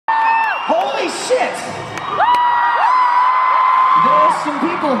Holy shit! There's some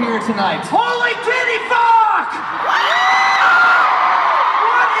people here tonight. Holy kitty fuck!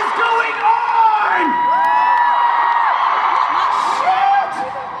 What is going on? Shit!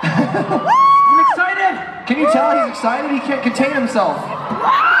 I'm excited. Can you tell he's excited? He can't contain himself. He's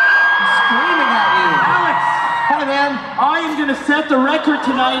screaming at you. Alex! Hi, man. I am going to set the record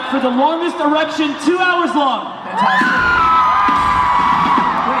tonight for the longest erection 2 hours long. Fantastic.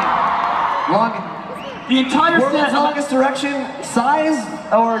 Wait. Long... The entire World's set. longest erection, size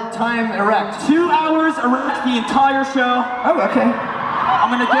or time erect? 2 hours erect the entire show. Oh, okay. I'm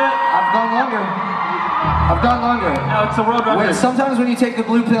gonna do it. I've gone longer. I've gone longer. No, it's a world record. Sometimes when you take the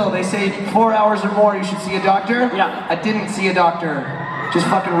blue pill, they say 4 hours or more you should see a doctor. Yeah. I didn't see a doctor. Just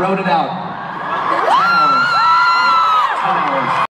fucking wrote it out.